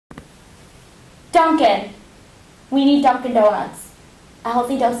Dunkin'. We need Dunkin' Donuts. A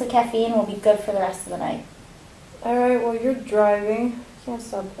healthy dose of caffeine will be good for the rest of the night. Alright, well, you're driving. Can't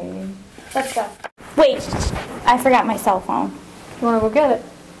stop thinking. Let's go. Wait, I forgot my cell phone. You want to go get it?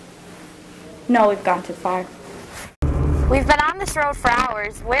 No, we've gone too far. We've been on this road for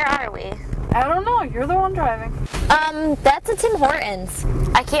hours. Where are we? I don't know. You're the one driving. That's a Tim Hortons.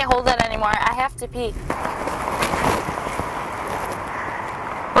 I can't hold it anymore. I have to pee.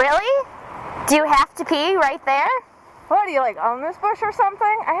 Really? Do you have to pee right there? What, do you like own this bush or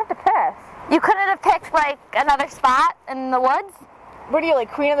something? I have to piss. You couldn't have picked like another spot in the woods? What are you,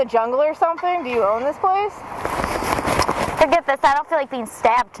 like Queen of the Jungle or something? Do you own this place? Forget this. I don't feel like being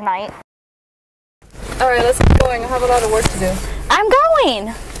stabbed tonight. Alright, let's keep going. I have a lot of work to do. I'm going.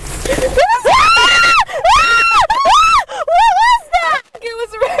 What was that? It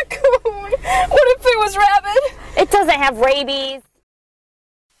was a raccoon. What if it was rabbit? It doesn't have rabies.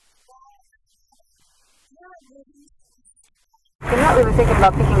 You're not really thinking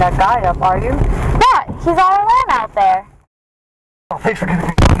about picking that guy up, are you? What? He's all alone out there. Oh, thanks for giving me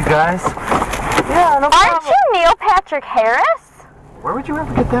a you guys. Yeah, no problem. Aren't you Neil Patrick Harris? Where would you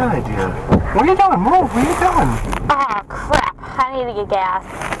ever get that idea? Where are you going? Move. Where are you going? Oh, crap. I need to get gas.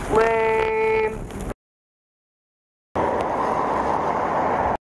 Lame.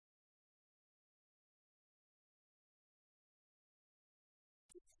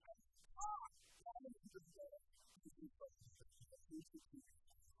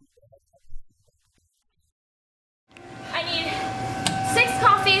 I need 6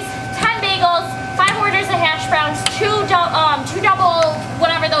 coffees, 10 bagels, 5 orders of hash browns, two double